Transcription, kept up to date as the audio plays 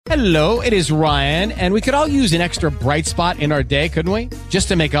Hello, it is Ryan, and we could all use an extra bright spot in our day, couldn't we? Just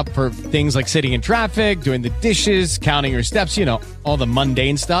to make up for things like sitting in traffic, doing the dishes, counting your steps, all the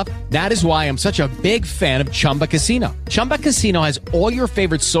mundane stuff. That is why I'm such a big fan of Chumba Casino. Chumba Casino has all your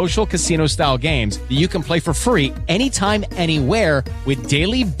favorite social casino-style games that you can play for free anytime, anywhere with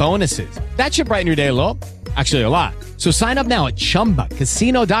daily bonuses. That should brighten your day a little. Actually, a lot. So sign up now at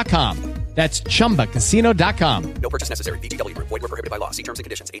ChumbaCasino.com. That's ChumbaCasino.com. No purchase necessary. VGW Group. Void where prohibited by law. See terms and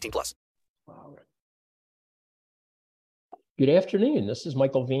conditions. 18+. Good afternoon. This is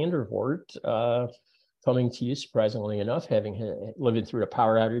Michael Vandervoort coming to you, surprisingly enough, living through a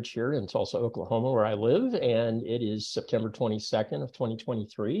power outage here in Tulsa, Oklahoma, where I live. And it is September 22nd of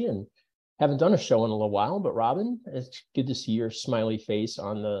 2023. And haven't done a show in a little while, but Robin, it's good to see your smiley face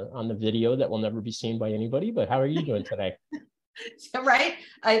on the video that will never be seen by anybody. But how are you doing today? Right.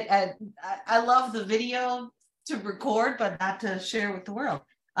 I love the video to record, but not to share with the world.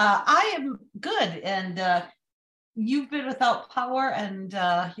 I am good. And you've been without power. And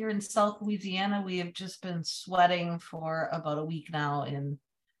here in South Louisiana, we have just been sweating for about a week now in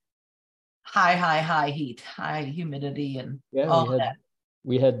high heat, high humidity, and all that.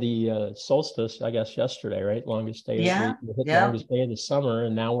 We had the solstice, I guess, yesterday, right? Longest day. We hit the longest day of the summer,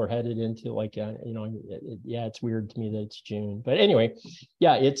 and now we're headed into it's weird to me that it's June. But anyway,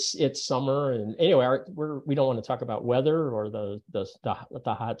 it's summer, and anyway, we don't want to talk about weather or the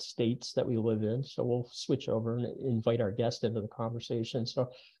hot states that we live in. So we'll switch over and invite our guest into the conversation. So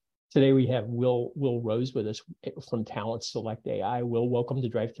today we have Will Rose with us from TalentSelect AI. Will, welcome to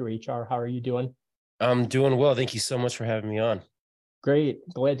Drive Through HR. How are you doing? I'm doing well. Thank you so much for having me on. Great.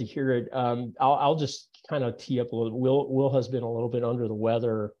 Glad to hear it. I'll just kind of tee up a little. Will has been a little bit under the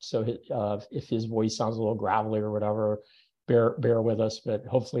weather, so if his voice sounds a little gravelly or whatever, bear with us. But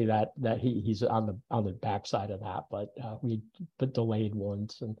hopefully that he's on the backside of that. But we put delayed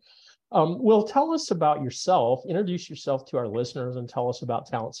ones. And Will, tell us about yourself. Introduce yourself to our listeners and tell us about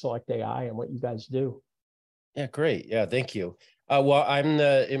TalentSelect AI and what you guys do. Yeah, great. Yeah, thank you. Well,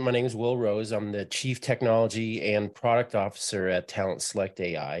 my name is Will Rose. I'm the Chief Technology and Product Officer at TalentSelect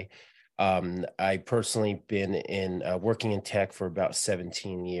AI. I personally been working in tech for about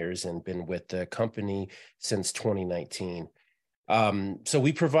 17 years and been with the company since 2019. So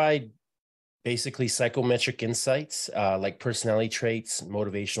we provide basically psychometric insights like personality traits,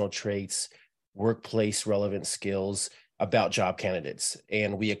 motivational traits, workplace relevant skills about job candidates.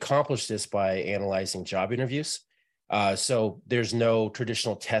 And we accomplish this by analyzing job interviews. So there's no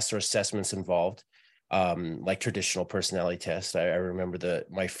traditional tests or assessments involved, like traditional personality tests. I remember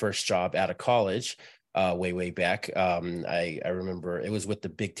my first job out of college, way back. I remember it was with the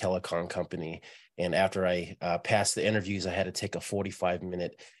big telecom company. And after I passed the interviews, I had to take a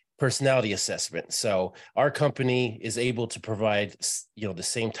 45-minute personality assessment. So our company is able to provide, the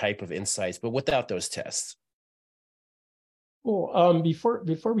same type of insights, but without those tests. Well, before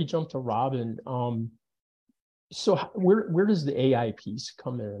we jump to Robin, so where does the AI piece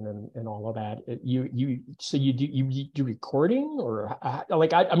come in and all of that? You do recording, or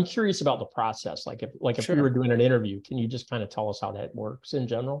I'm curious about the process. If Sure. we were doing an interview, can you just kind of tell us how that works in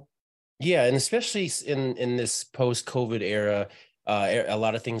general? Yeah, and especially in this post-COVID era, a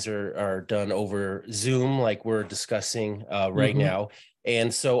lot of things are done over Zoom, like we're discussing right now.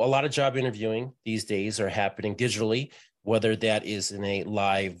 And so a lot of job interviewing these days are happening digitally, whether that is in a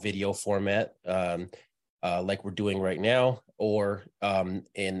live video format, like we're doing right now, or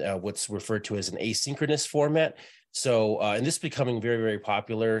in what's referred to as an asynchronous format. So, and this is becoming very, very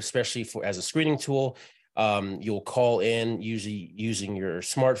popular, especially as a screening tool. You'll call in, usually using your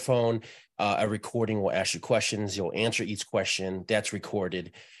smartphone. A recording will ask you questions. You'll answer each question that's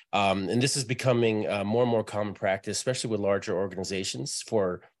recorded. And this is becoming more and more common practice, especially with larger organizations,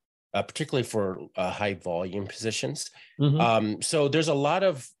 particularly for high volume positions. So there's a lot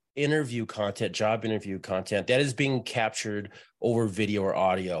of job interview content that is being captured over video or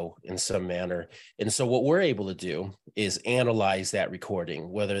audio in some manner. And so what we're able to do is analyze that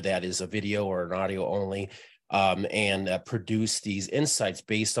recording, whether that is a video or an audio only, and produce these insights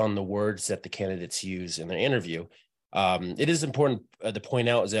based on the words that the candidates use in their interview. It is important to point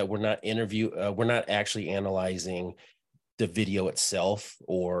out is that we're not actually analyzing the video itself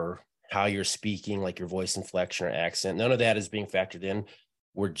or how you're speaking, like your voice inflection or accent. None of that is being factored in.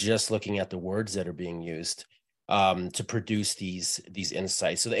 We're just looking at the words that are being used to produce these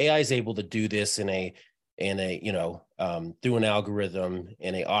insights. So the AI is able to do this in a through an algorithm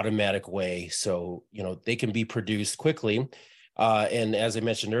in an automatic way. So, they can be produced quickly. And as I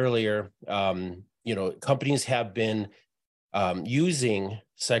mentioned earlier, companies have been using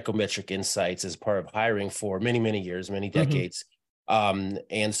psychometric insights as part of hiring for many, many years, many decades.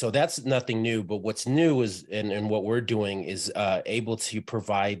 And so that's nothing new, but what's new is, and what we're doing is able to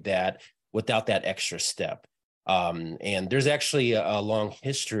provide that without that extra step. And there's actually a long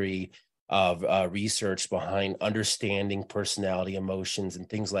history of research behind understanding personality, emotions, and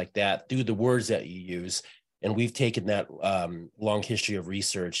things like that through the words that you use. And we've taken that long history of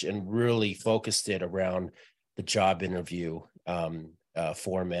research and really focused it around the job interview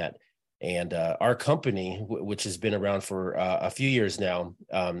format. And our company, which has been around for a few years now,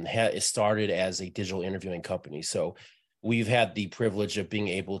 started as a digital interviewing company. So we've had the privilege of being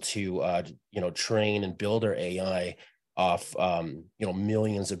able to, train and build our AI off,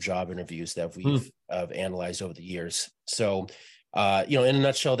 millions of job interviews that we've analyzed over the years. So, in a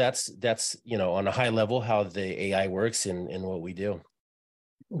nutshell, that's on a high level how the AI works and what we do.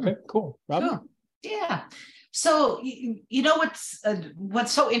 Okay, cool. Robin? Cool. Yeah. So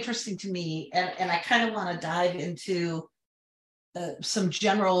what's so interesting to me, and I kind of want to dive into some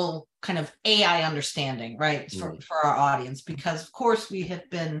general kind of AI understanding, right, for our audience, because of course we have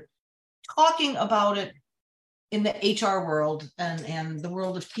been talking about it in the HR world and the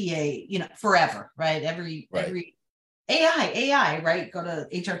world of PA, forever, right? Every AI, right? Go to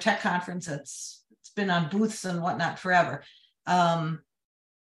HR Tech Conference. It's been on booths and whatnot forever. And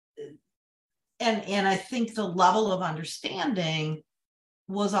I think the level of understanding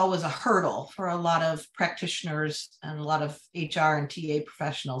was always a hurdle for a lot of practitioners and a lot of HR and TA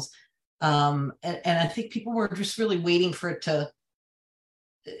professionals. And I think people were just really waiting for it to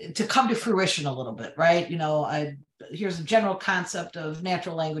come to fruition a little bit, right? Here's a general concept of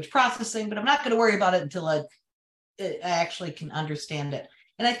natural language processing, but I'm not going to worry about it until I actually can understand it.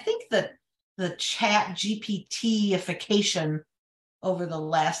 And I think that the chat GPT-ification over the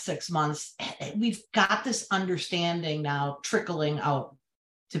last 6 months, we've got this understanding now trickling out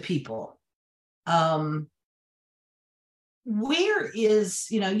to people. Where is,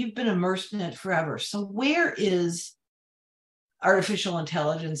 you've been immersed in it forever. So where is artificial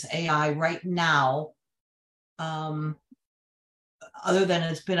intelligence, AI right now? Other than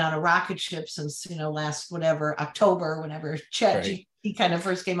it's been on a rocket ship since, last October, whenever chat GPT kind of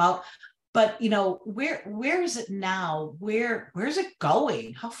first came out. But where is it now? Where's it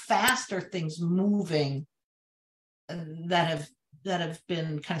going? How fast are things moving that have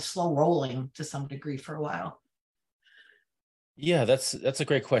been kind of slow rolling to some degree for a while? Yeah, that's a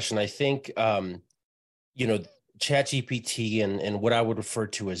great question. I think ChatGPT and what I would refer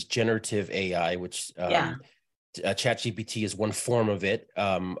to as generative AI, which ChatGPT is one form of it.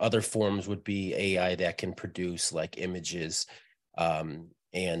 Other forms would be AI that can produce like images,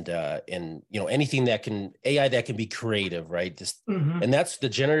 and anything that can be creative, right? And that's the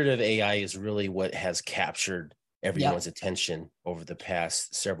generative AI is really what has captured everyone's attention over the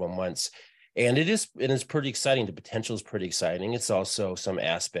past several months. And it is pretty exciting. The potential is pretty exciting. It's also some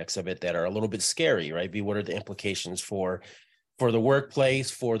aspects of it that are a little bit scary, right? What are the implications for the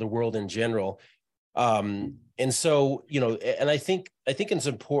workplace, for the world in general? And so, and I think it's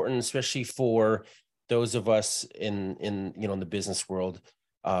important, especially for those of us in the business world,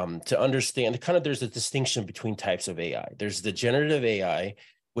 to understand kind of there's a distinction between types of AI. There's the generative AI,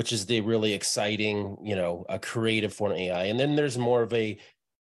 which is the really exciting, a creative form of AI. And then there's more of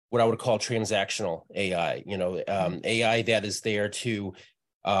what I would call transactional AI, AI that is there to,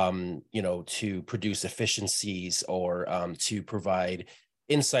 to produce efficiencies or to provide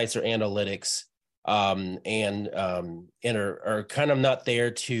insights or analytics, and are kind of not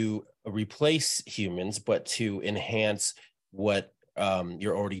there to replace humans, but to enhance what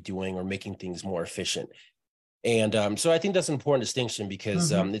you're already doing or making things more efficient. And so I think that's an important distinction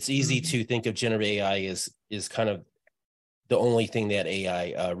because it's easy to think of generative AI is kind of the only thing that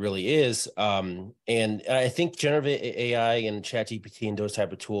AI really is. And I think generative AI and ChatGPT and those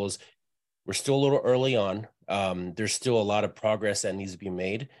type of tools, we're still a little early on. There's still a lot of progress that needs to be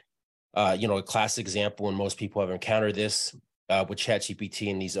made. A classic example, and most people have encountered this with ChatGPT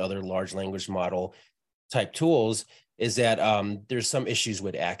and these other large language model type tools, is that there's some issues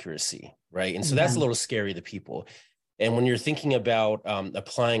with accuracy, right? And so that's a little scary to people. And when you're thinking about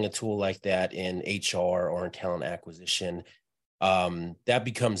applying a tool like that in HR or in talent acquisition, that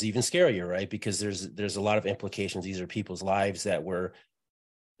becomes even scarier, right? Because there's a lot of implications. These are people's lives that we're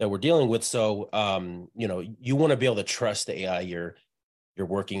dealing with. So you want to be able to trust the AI you're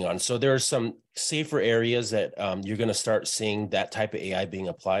working on. So there are some safer areas that you're going to start seeing that type of AI being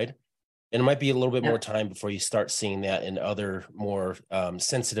applied. And it might be a little bit more time before you start seeing that in other more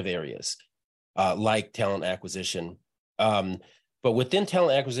sensitive areas, like talent acquisition. But within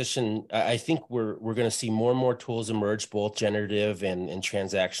talent acquisition, I think we're going to see more and more tools emerge, both generative and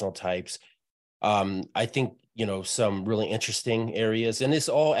transactional types. I think some really interesting areas, and it's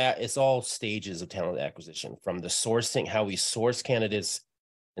all stages of talent acquisition, from the sourcing, how we source candidates,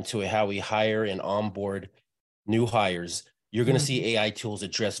 into how we hire and onboard new hires. You're going to see AI tools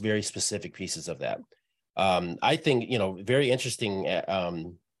address very specific pieces of that. I think, very interesting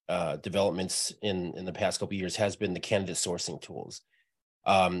developments in the past couple of years has been the candidate sourcing tools.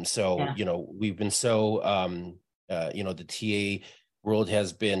 We've been the TA world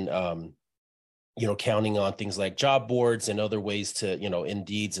has been, counting on things like job boards and other ways to,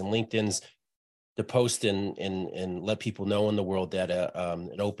 Indeeds and LinkedIn's, to post and let people know in the world that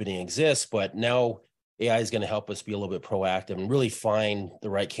an opening exists. But now AI is going to help us be a little bit proactive and really find the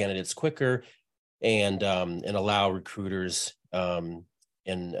right candidates quicker, and allow recruiters and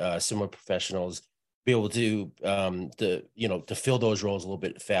similar professionals be able to fill those roles a little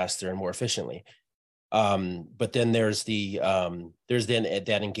bit faster and more efficiently. But then there's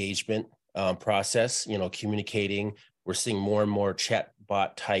that engagement process, communicating. We're seeing more and more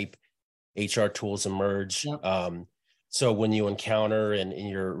chatbot type HR tools emerge. Yep. So when you encounter and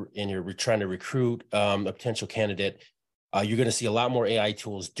you're trying to recruit a potential candidate, you're going to see a lot more AI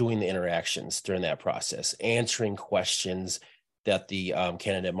tools doing the interactions during that process, answering questions that the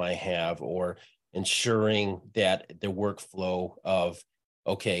candidate might have, or ensuring that the workflow of,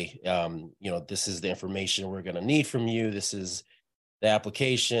 this is the information we're going to need from you. This is the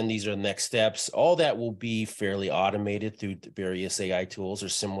application. These are the next steps. All that will be fairly automated through various AI tools or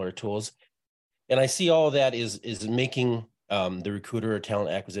similar tools. And I see all of that is making the recruiter or talent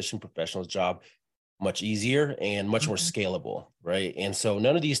acquisition professional's job much easier and much more scalable, right? And so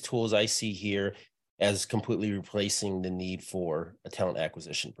none of these tools I see here as completely replacing the need for a talent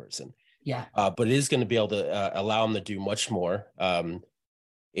acquisition person. Yeah. But it is going to be able to allow them to do much more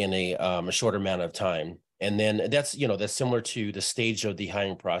in a shorter amount of time. And then that's similar to the stage of the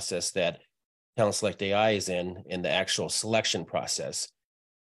hiring process that TalentSelect AI is in the actual selection process.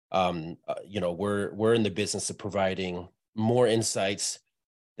 We're in the business of providing more insights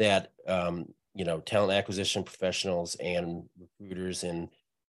that talent acquisition professionals and recruiters and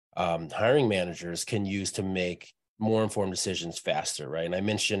hiring managers can use to make more informed decisions faster, right? And I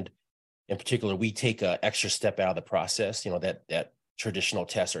mentioned in particular, we take an extra step out of the process, that traditional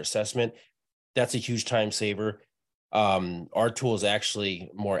test or assessment. That's a huge time saver. Our tool is actually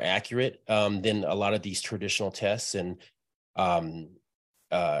more accurate than a lot of these traditional tests. And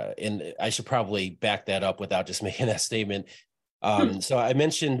I should probably back that up without just making that statement. So I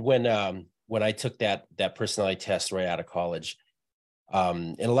mentioned when I took that personality test right out of college,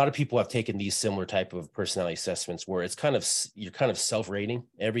 and a lot of people have taken these similar type of personality assessments where it's you're kind of self-rating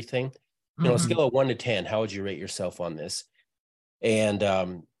everything. A scale of 1 to 10, how would you rate yourself on this? And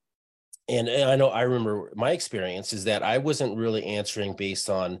I remember my experience is that I wasn't really answering based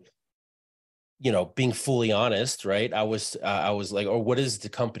on, being fully honest, right? I was like, or what is the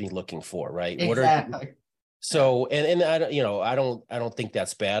company looking for, right? Exactly. So, and I don't think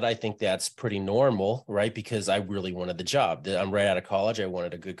that's bad. I think that's pretty normal, right? Because I really wanted the job. I'm right out of college. I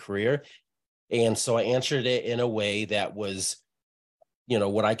wanted a good career. And so I answered it in a way that was,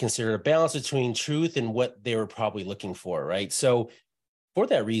 what I consider a balance between truth and what they were probably looking for, right? So for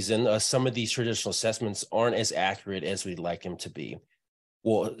that reason, some of these traditional assessments aren't as accurate as we'd like them to be.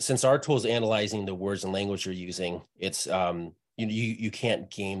 Well, since our tool is analyzing the words and language you're using, it's you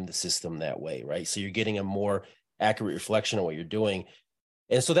can't game the system that way, right? So you're getting a more accurate reflection of what you're doing.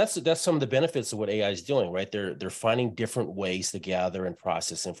 And so that's some of the benefits of what AI is doing, right? They're finding different ways to gather and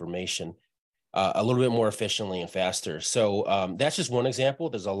process information a little bit more efficiently and faster. So that's just one example.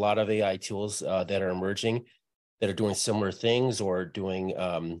 There's a lot of AI tools that are emerging that are doing similar things, or doing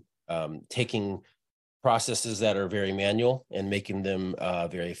taking processes that are very manual and making them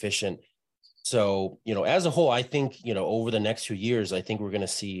very efficient. So, as a whole, I think, over the next few years, I think we're going to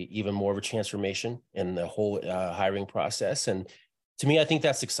see even more of a transformation in the whole hiring process. And to me, I think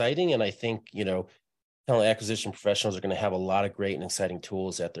that's exciting. And I think, talent acquisition professionals are going to have a lot of great and exciting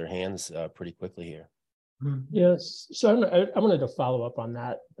tools at their hands pretty quickly here. Yes. So I wanted to follow up on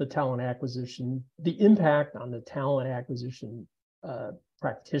that, the talent acquisition, the impact on the talent acquisition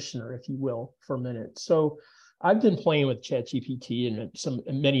practitioner, if you will, for a minute. So I've been playing with ChatGPT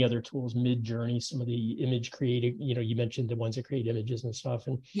and many other tools, Mid-Journey, some of the image creative, you mentioned the ones that create images and stuff.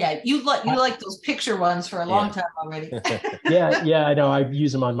 And yeah, you like those picture ones for a long time already. yeah, I know. I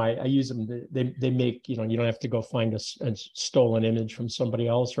use them. They make, you don't have to go find a stolen image from somebody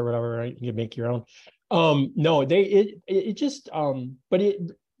else or whatever, right? You can make your own.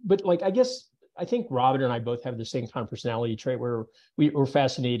 I think Robin and I both have the same kind of personality trait where we're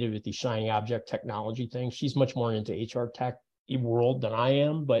fascinated with the shiny object technology thing. She's much more into HR tech world than I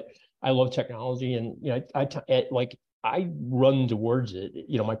am, but I love technology, and I run towards it.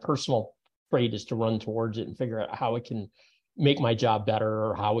 My personal trait is to run towards it and figure out how it can make my job better,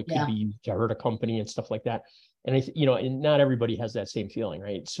 or how it could be used to hurt a company and stuff like that. And and not everybody has that same feeling,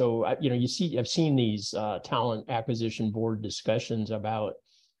 right? So I've seen these talent acquisition board discussions about,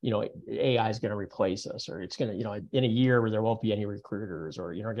 AI is going to replace us, or it's going to, in a year where there won't be any recruiters,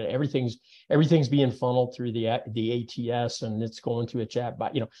 or everything's being funneled through the ATS, and it's going to a chat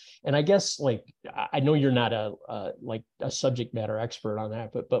bot, And I guess, I know you're not a subject matter expert on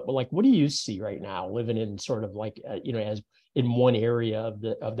that, but what do you see right now, living in sort of as in one area of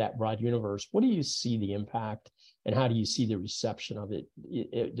that broad universe? What do you see the impact, and how do you see the reception of it,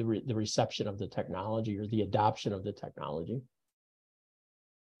 the reception of the technology, or the adoption of the technology?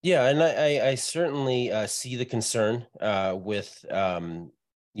 Yeah, and I certainly see the concern with the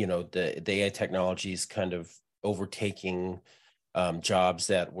AI technologies kind of overtaking jobs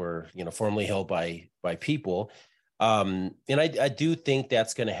that were formerly held by people, and I do think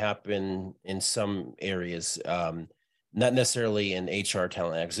that's going to happen in some areas, not necessarily in HR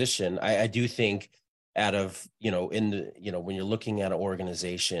talent acquisition. I do think out of when you're looking at an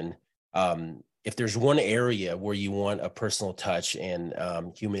organization, if there's one area where you want a personal touch and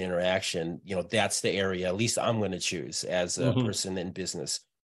human interaction, that's the area, at least I'm going to choose as a person in business.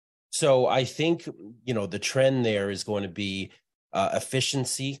 So I think, the trend there is going to be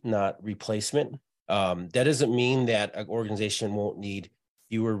efficiency, not replacement. That doesn't mean that an organization won't need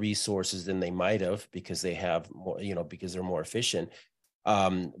fewer resources than they might have because they have more, because they're more efficient.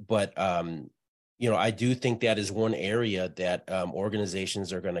 But I do think that is one area that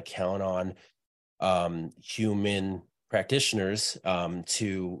organizations are going to count on human practitioners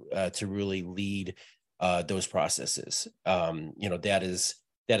to really lead those processes. That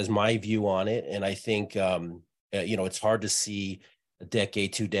is my view on it, and I think it's hard to see a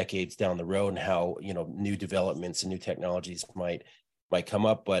decade, 2 decades down the road and how new developments and new technologies might come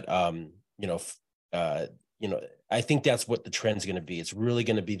up. But I think that's what the trend's going to be. It's really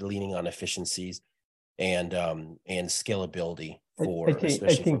going to be leaning on efficiencies and scalability.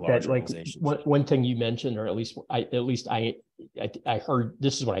 Especially for large organizations. One thing you mentioned, or at least I heard,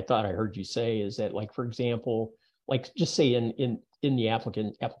 this is what I thought I heard you say, is that, for example, just say in the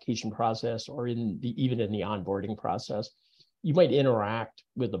application process, or even in the onboarding process, you might interact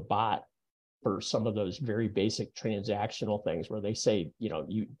with a bot for some of those very basic transactional things where they say,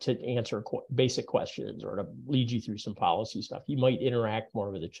 you to answer basic questions or to lead you through some policy stuff. You might interact more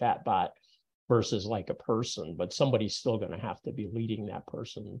with a chat bot versus a person, but somebody's still going to have to be leading that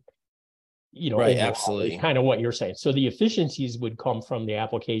person. Right, absolutely. Kind of what you're saying. So the efficiencies would come from the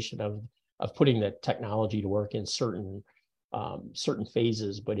application of putting the technology to work in certain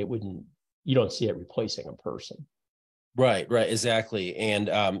phases, but you don't see it replacing a person. Right, exactly. And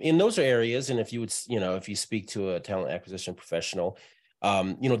in those areas, and if you speak to a talent acquisition professional,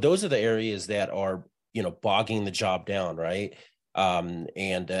 those are the areas that are bogging the job down, right?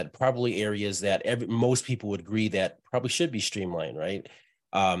 And probably areas that most people would agree that probably should be streamlined, right?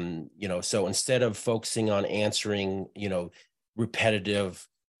 So instead of focusing on answering, repetitive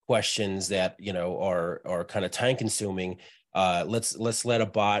questions that are kind of time consuming, let's let a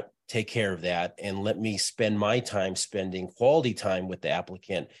bot take care of that, and let me spend my time spending quality time with the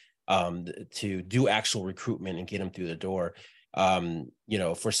applicant to do actual recruitment and get them through the door.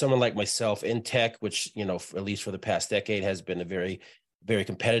 For someone like myself in tech, which, at least for the past decade has been a very, very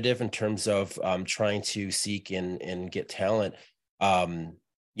competitive in terms of trying to seek and get talent. I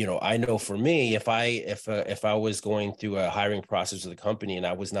know for me, if I was going through a hiring process with a company and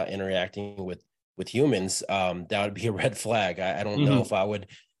I was not interacting with humans, that would be a red flag. I don't know if I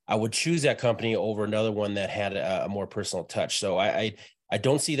would choose that company over another one that had a more personal touch. So I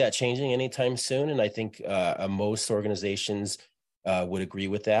don't see that changing anytime soon. And I think most organizations would agree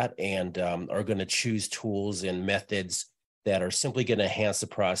with that, and are going to choose tools and methods that are simply going to enhance the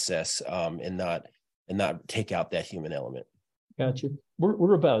process and not take out that human element. Gotcha.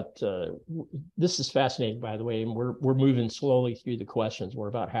 We're about this is fascinating, by the way, and we're moving slowly through the questions. We're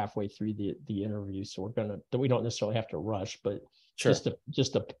about halfway through the interview, so we don't necessarily have to rush, but sure.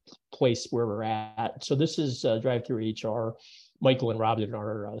 just a place where we're at. So this is Drive Through HR. Michael and Robin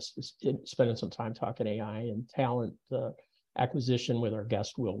are spending some time talking AI and talent acquisition with our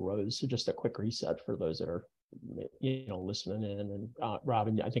guest Will Rose. So just a quick reset for those that are listening in. And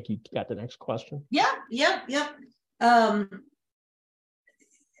Robin, I think you got the next question. Yep.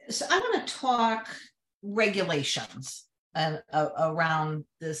 So I want to talk regulations and around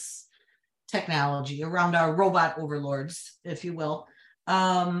this technology, around our robot overlords, if you will,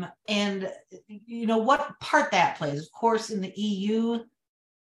 and what part that plays. Of course, in the EU,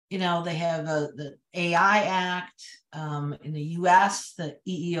 they have the AI Act. In the US, the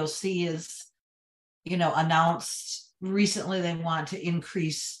EEOC is, announced recently they want to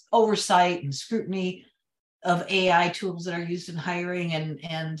increase oversight and scrutiny of AI tools that are used in hiring.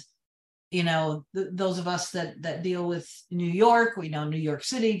 And those of us that deal with New York, we know New York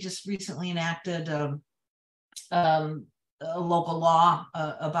City just recently enacted a local law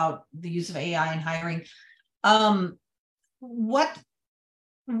about the use of AI in hiring.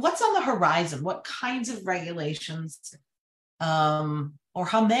 What's on the horizon? What kinds of regulations, or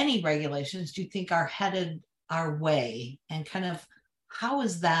how many regulations do you think are headed our way, and kind of how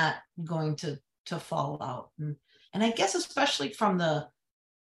is that going to fall out? And I guess especially from the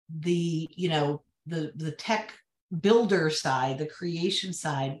tech builder side, the creation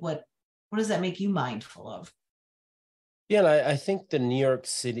side, what does that make you mindful of? Yeah, and I think the New York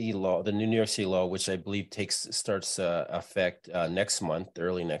City law, the new New York City law, which I believe starts effect next month,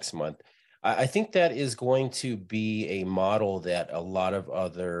 early next month, I think that is going to be a model that a lot of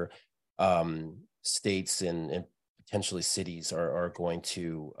other states and potentially cities are going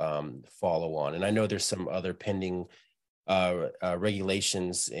to follow on. And I know there's some other pending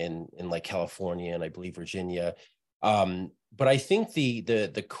regulations in like California and I believe Virginia. But I think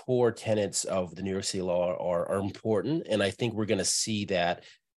the core tenets of the New York City law are important, and I think we're going to see that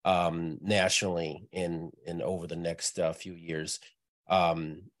nationally in over the next few years.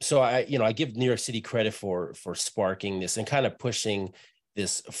 So I give New York City credit for sparking this and kind of pushing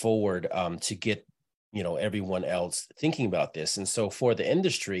this forward to get everyone else thinking about this. And so for the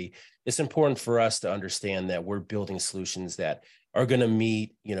industry, it's important for us to understand that we're building solutions that are going to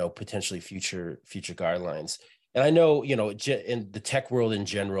meet potentially future guidelines. And I know, in the tech world in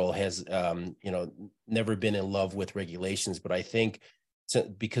general has, never been in love with regulations, but I think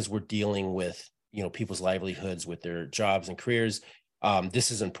because we're dealing with, people's livelihoods with their jobs and careers, this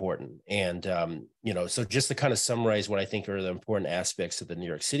is important. And, so just to kind of summarize what I think are the important aspects of the New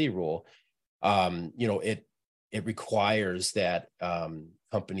York City rule, it requires that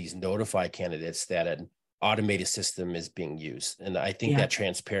companies notify candidates that an automated system is being used. And I think that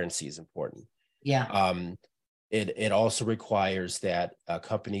transparency is important. Yeah. It also requires that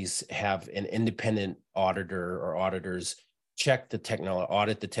companies have an independent auditor or auditors check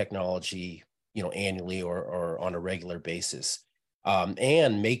audit the technology, annually or on a regular basis,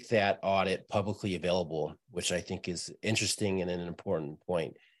 and make that audit publicly available, which I think is interesting and an important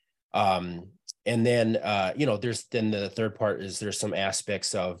point. And then, then the third part is there's some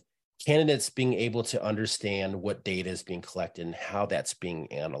aspects of candidates being able to understand what data is being collected and how that's being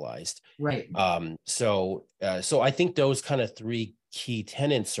analyzed. Right. So I think those kind of three key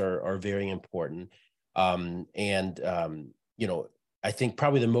tenets are very important. I think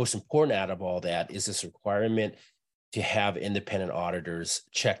probably the most important out of all that is this requirement to have independent auditors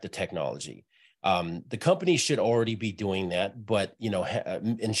check the technology. The company should already be doing that, but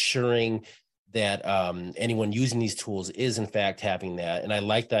ensuring that anyone using these tools is in fact having that. And I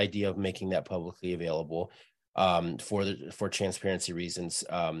like the idea of making that publicly available for transparency reasons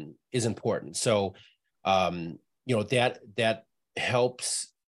is important. So, that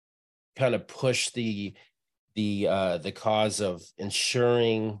helps kind of push the cause of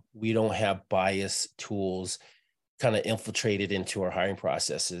ensuring we don't have bias tools kind of infiltrated into our hiring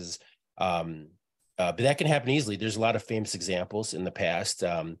processes. But that can happen easily. There's a lot of famous examples in the past.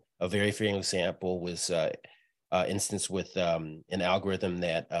 A very famous example was instance with an algorithm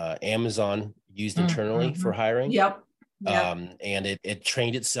that Amazon used internally for hiring. Yep. And it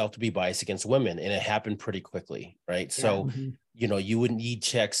trained itself to be biased against women, and it happened pretty quickly, right? So, you would need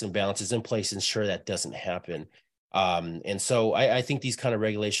checks and balances in place to ensure that doesn't happen. And so I think these kind of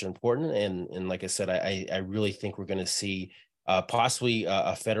regulations are important. And like I said, I really think we're going to see possibly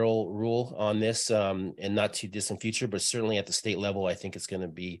a federal rule on this in not too distant future, but certainly at the state level, I think it's going to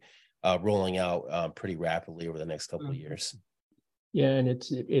be rolling out pretty rapidly over the next couple of years. Yeah, and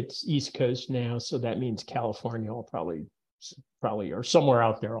it's East Coast now, so that means California will probably or somewhere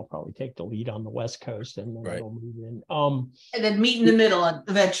out there will probably take the lead on the West Coast, and then it'll move in. And then meet in the middle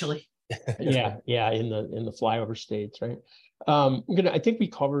eventually. yeah, in the flyover states, right? I think we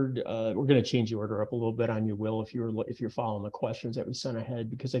covered. We're gonna change the order up a little bit on you, Will, if you're following the questions that we sent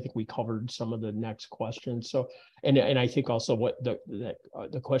ahead, because I think we covered some of the next questions. So, and I think also what the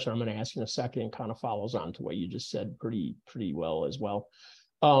question I'm going to ask in a second kind of follows on to what you just said pretty well as well.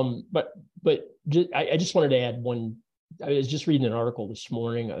 But I just wanted to add one. I was just reading an article this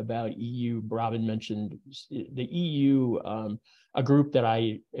morning about EU. Robin mentioned the EU, a group that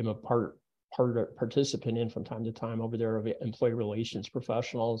I am a participant in from time to time over there of employee relations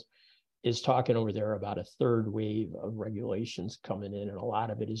professionals. is talking over there about a third wave of regulations coming in, and a lot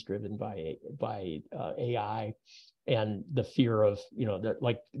of it is driven by AI and the fear of, you know,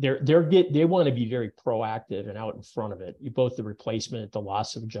 they want to be very proactive and out in front of it, both the replacement, the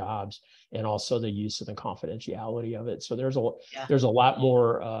loss of jobs, and also the use of the confidentiality of it. So there's a lot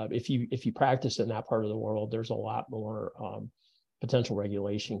more, if you practice in that part of the world, there's a lot more potential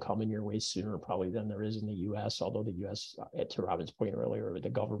regulation coming your way sooner probably than there is in the US, although the US, to Robin's point earlier, the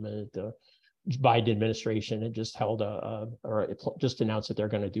government, the Biden administration had just held just announced that they're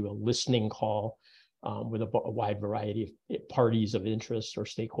going to do a listening call with a wide variety of parties of interest or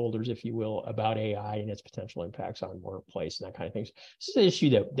stakeholders, if you will, about AI and its potential impacts on workplace and that kind of things. This is an issue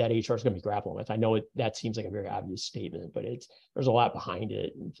that HR is going to be grappling with. I know that seems like a very obvious statement, but there's a lot behind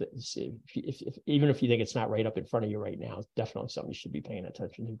it. Even if you think it's not right up in front of you right now, it's definitely something you should be paying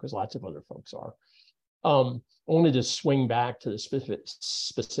attention to, because lots of other folks are. I wanted to swing back to the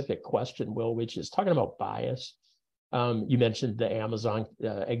specific question, Will, which is talking about bias. You mentioned the Amazon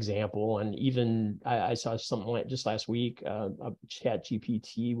example, and even I saw something like just last week, a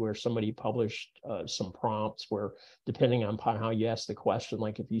ChatGPT, where somebody published some prompts where, depending on how you ask the question,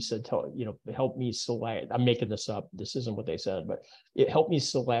 like if you said, help me select, I'm making this up, this isn't what they said, but it helped me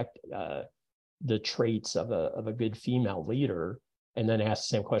select the traits of a good female leader, and then ask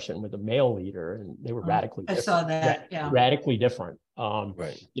the same question with a male leader, and they were radically different. I saw that, radically different.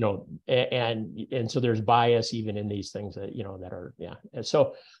 Right. You know, and so there's bias even in these things that, that are, And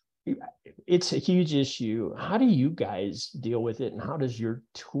so it's a huge issue. How do you guys deal with it, and how does your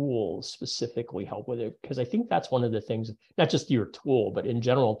tool specifically help with it? Because I think that's one of the things, not just your tool, but in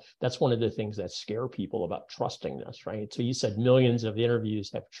general, that's one of the things that scare people about trusting this, right? So you said millions of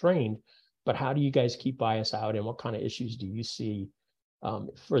interviews have trained, but how do you guys keep bias out, and what kind of issues do you see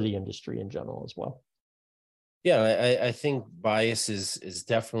for the industry in general as well? Yeah, I think bias is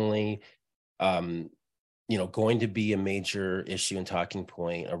definitely, going to be a major issue and talking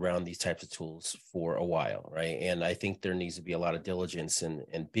point around these types of tools for a while, right? And I think there needs to be a lot of diligence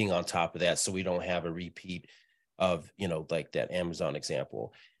and being on top of that, so we don't have a repeat of, like that Amazon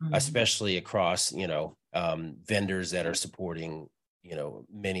example, especially across, vendors that are supporting,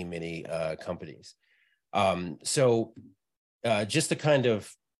 many companies. So just to kind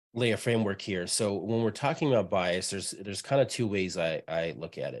of lay a framework here. So when we're talking about bias, there's kind of two ways I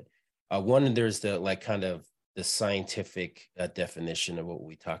look at it. One, there's the scientific definition of what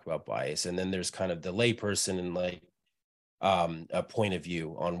we talk about bias, and then there's kind of the layperson and a point of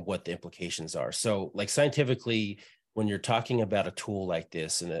view on what the implications are. So scientifically, when you're talking about a tool like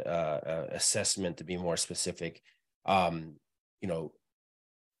this and assessment, to be more specific, an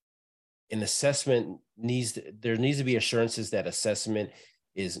assessment there needs to be assurances that assessment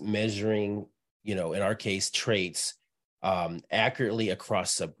is measuring, in our case, traits accurately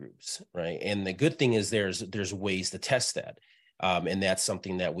across subgroups, right? And the good thing is there's ways to test that, and that's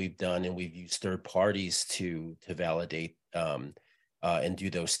something that we've done, and we've used third parties to validate and do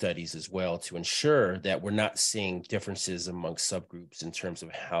those studies as well, to ensure that we're not seeing differences amongst subgroups in terms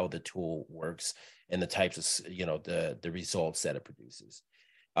of how the tool works and the types of the results that it produces.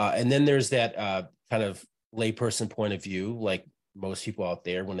 And then there's that kind of layperson point of view, like most people out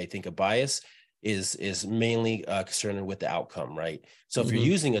there, when they think of bias, is mainly concerned with the outcome, right? So if you're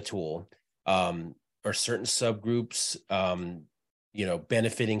using a tool, or certain subgroups,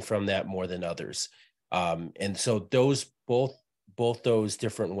 benefiting from that more than others, and so those both those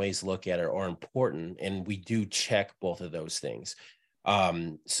different ways to look at it are important, and we do check both of those things.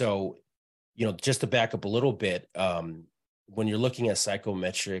 So just to back up a little bit, when you're looking at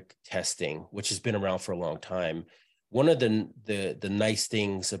psychometric testing, which has been around for a long time, one of the nice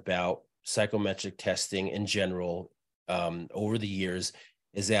things about psychometric testing in general over the years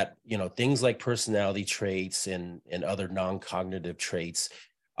is that things like personality traits and other non-cognitive traits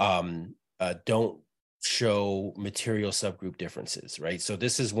don't show material subgroup differences, right? So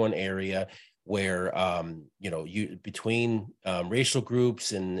this is one area where you between racial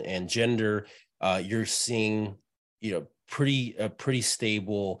groups and gender, you're seeing pretty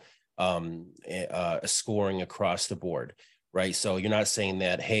stable scoring across the board, right? So you're not saying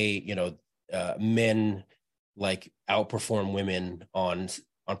that, hey, men outperform women on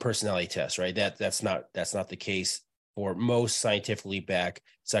personality tests, right? That's not the case for most scientifically backed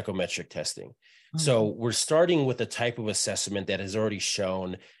psychometric testing. So we're starting with a type of assessment that has already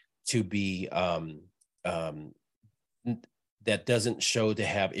shown to be that doesn't show to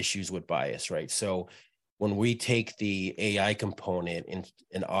have issues with bias, right? So when we take the AI component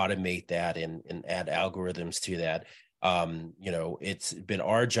and automate that and add algorithms to that, it's been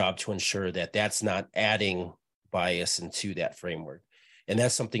our job to ensure that that's not adding bias into that framework. And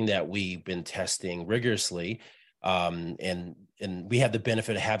that's something that we've been testing rigorously. And we have the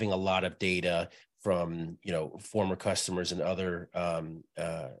benefit of having a lot of data from, former customers and other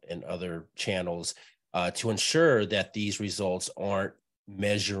channels to ensure that these results aren't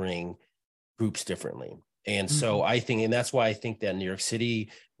measuring groups differently. And so I think, and that's why I think that New York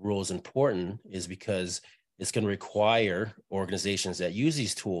City rule is important, is because it's going to require organizations that use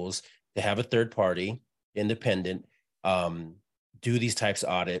these tools to have a third party, independent, do these types of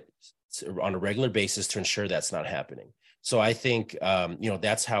audits on a regular basis to ensure that's not happening. So I think,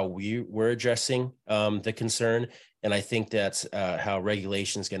 that's how we're addressing the concern. And I think that's how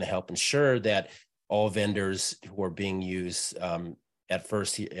regulation is going to help ensure that all vendors who are being used at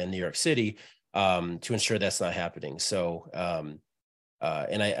first in New York City to ensure that's not happening. So,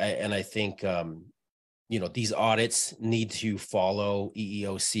 I think, these audits need to follow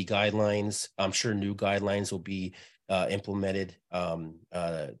EEOC guidelines. I'm sure new guidelines will be implemented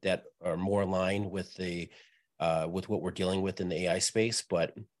that are more aligned with with what we're dealing with in the AI space.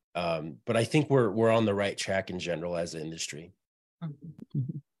 But I think we're on the right track in general as an industry.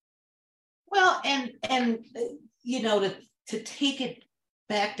 Well, and to take it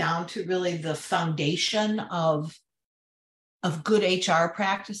back down to really the foundation of good HR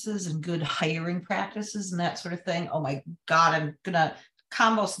practices and good hiring practices and that sort of thing. Oh my God, I'm gonna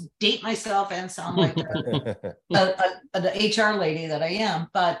almost date myself and sound like the HR lady that I am,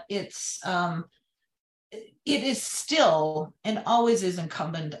 but it is still and always is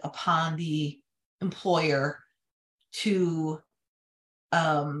incumbent upon the employer to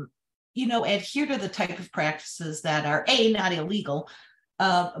adhere to the type of practices that are not illegal,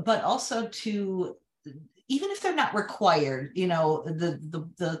 but also to, even if they're not required,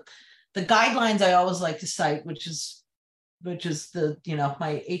 the guidelines I always like to cite, which is the,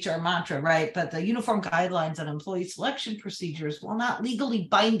 my HR mantra, right? But the uniform guidelines on employee selection procedures, while not legally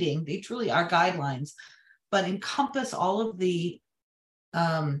binding, they truly are guidelines, but encompass all of the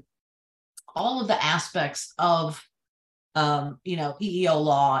aspects of EEO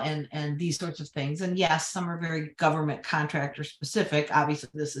law and these sorts of things. And yes, some are very government contractor specific. Obviously,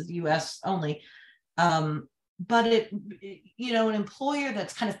 this is US only. But an employer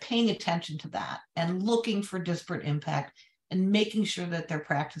that's kind of paying attention to that and looking for disparate impact and making sure that their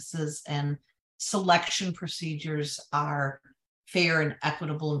practices and selection procedures are fair and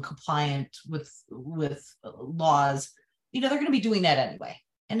equitable and compliant with laws, they're going to be doing that anyway.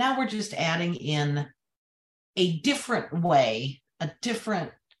 And now we're just adding in a different way, a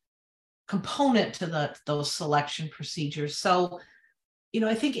different component to those selection procedures. So,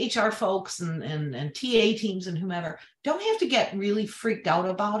 I think HR folks and TA teams and whomever don't have to get really freaked out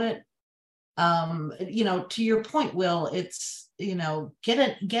about it. To your point, Will, it's,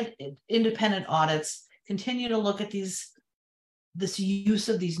 get independent audits, continue to look at this use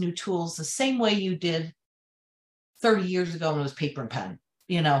of these new tools the same way you did 30 years ago when it was paper and pen,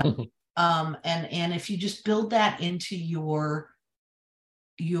 and if you just build that into your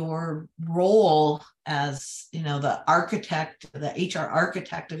role as, the architect, the HR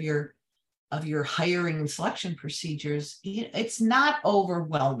architect of your hiring and selection procedures, it's not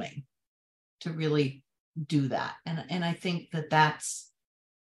overwhelming to really do that. And I think that's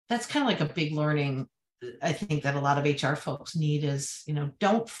kind of like a big learning, I think, that a lot of HR folks need is,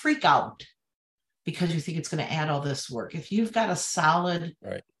 don't freak out because you think it's going to add all this work. If you've got a solid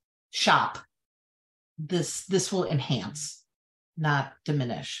shop, this will enhance, not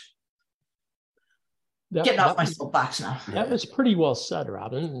diminish. Getting off my soapbox now. That was pretty well said,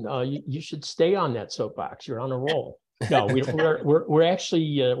 Robin. You should stay on that soapbox. You're on a roll. No, we're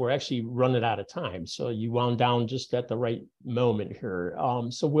actually running out of time. So you wound down just at the right moment here.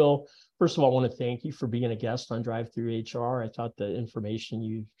 So Will, first of all, I want to thank you for being a guest on Drive Through HR. I thought the information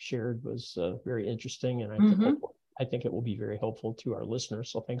you shared was very interesting, and I think it will be very helpful to our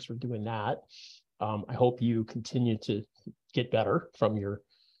listeners. So thanks for doing that. I hope you continue to get better from your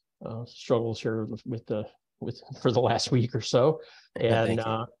struggles here for the last week or so. And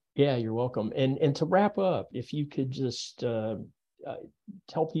yeah, you're welcome. And to wrap up, if you could just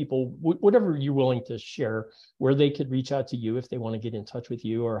tell people whatever you're willing to share, where they could reach out to you if they want to get in touch with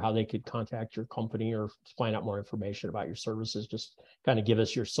you, or how they could contact your company or find out more information about your services. Just kind of give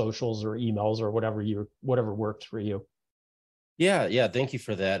us your socials or emails or whatever works for you. Yeah. Thank you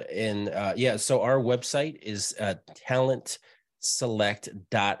for that. And so our website is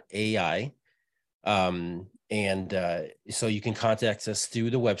TalentSelect AI. So you can contact us through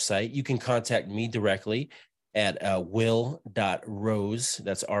the website. You can contact me directly at will.rose,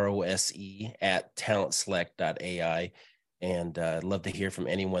 that's ROSE, at TalentSelect.ai. And I'd love to hear from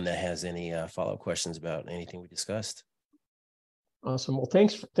anyone that has any follow-up questions about anything we discussed. Awesome. Well,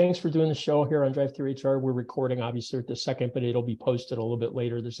 thanks for doing the show here on Drive Through HR. We're recording obviously at the second, but it'll be posted a little bit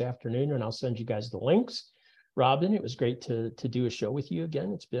later this afternoon, and I'll send you guys the links. Robin, it was great to do a show with you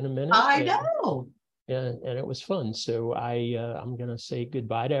again. It's been a minute. I know. And it was fun. So I'm going to say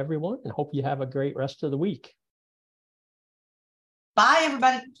goodbye to everyone and hope you have a great rest of the week. Bye,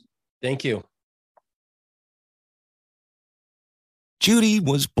 everybody. Thank you. Judy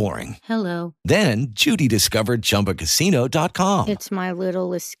was boring. Hello. Then Judy discovered ChumbaCasino.com. It's my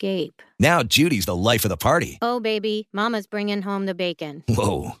little escape. Now Judy's the life of the party. Oh, baby, mama's bringing home the bacon.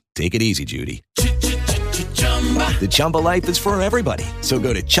 Whoa, take it easy, Judy. The Chumba life is for everybody. So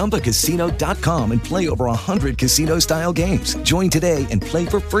go to ChumbaCasino.com and play over 100 casino-style games. Join today and play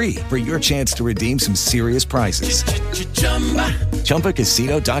for free for your chance to redeem some serious prizes.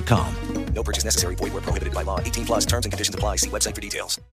 ChumbaCasino.com. No purchase necessary. Void where prohibited by law. 18+ terms and conditions apply. See website for details.